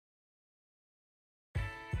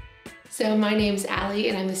So my name's Ali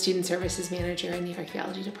and I'm the Student Services Manager in the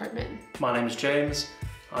Archaeology department. My name is James.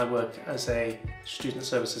 I work as a Student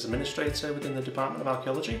Services Administrator within the Department of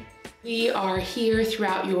Archaeology. We are here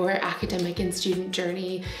throughout your academic and student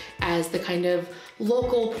journey as the kind of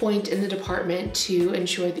local point in the department to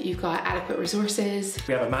ensure that you've got adequate resources.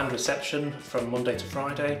 We have a manned reception from Monday to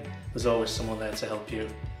Friday. There's always someone there to help you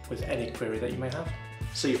with any query that you may have.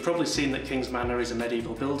 So you've probably seen that King's Manor is a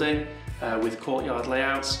medieval building with courtyard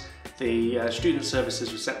layouts. The Student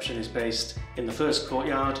Services reception is based in the first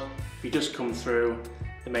courtyard. If you just come through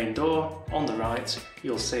the main door, on the right,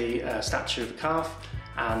 you'll see a statue of a calf,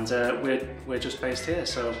 and we're just based here,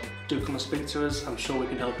 so do come and speak to us. I'm sure we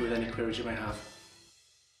can help you with any queries you may have.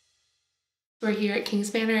 We're here at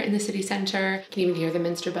King's Manor in the city centre. You can even hear the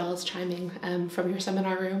Minster bells chiming from your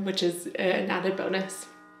seminar room, which is an added bonus.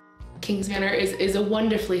 King's Manor is a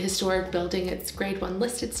wonderfully historic building. It's Grade 1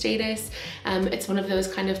 listed status. It's one of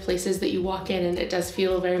those kind of places that you walk in and it does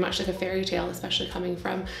feel very much like a fairy tale, especially coming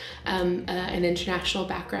from an international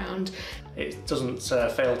background. It doesn't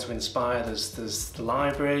fail to inspire. There's the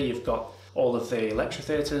library, you've got all of the lecture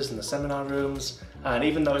theatres and the seminar rooms, and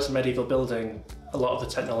even though it's a medieval building, a lot of the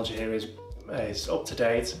technology here is up to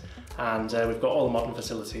date, and we've got all the modern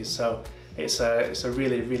facilities, so it's a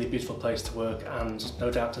really, really beautiful place to work and no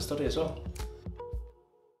doubt to study as well.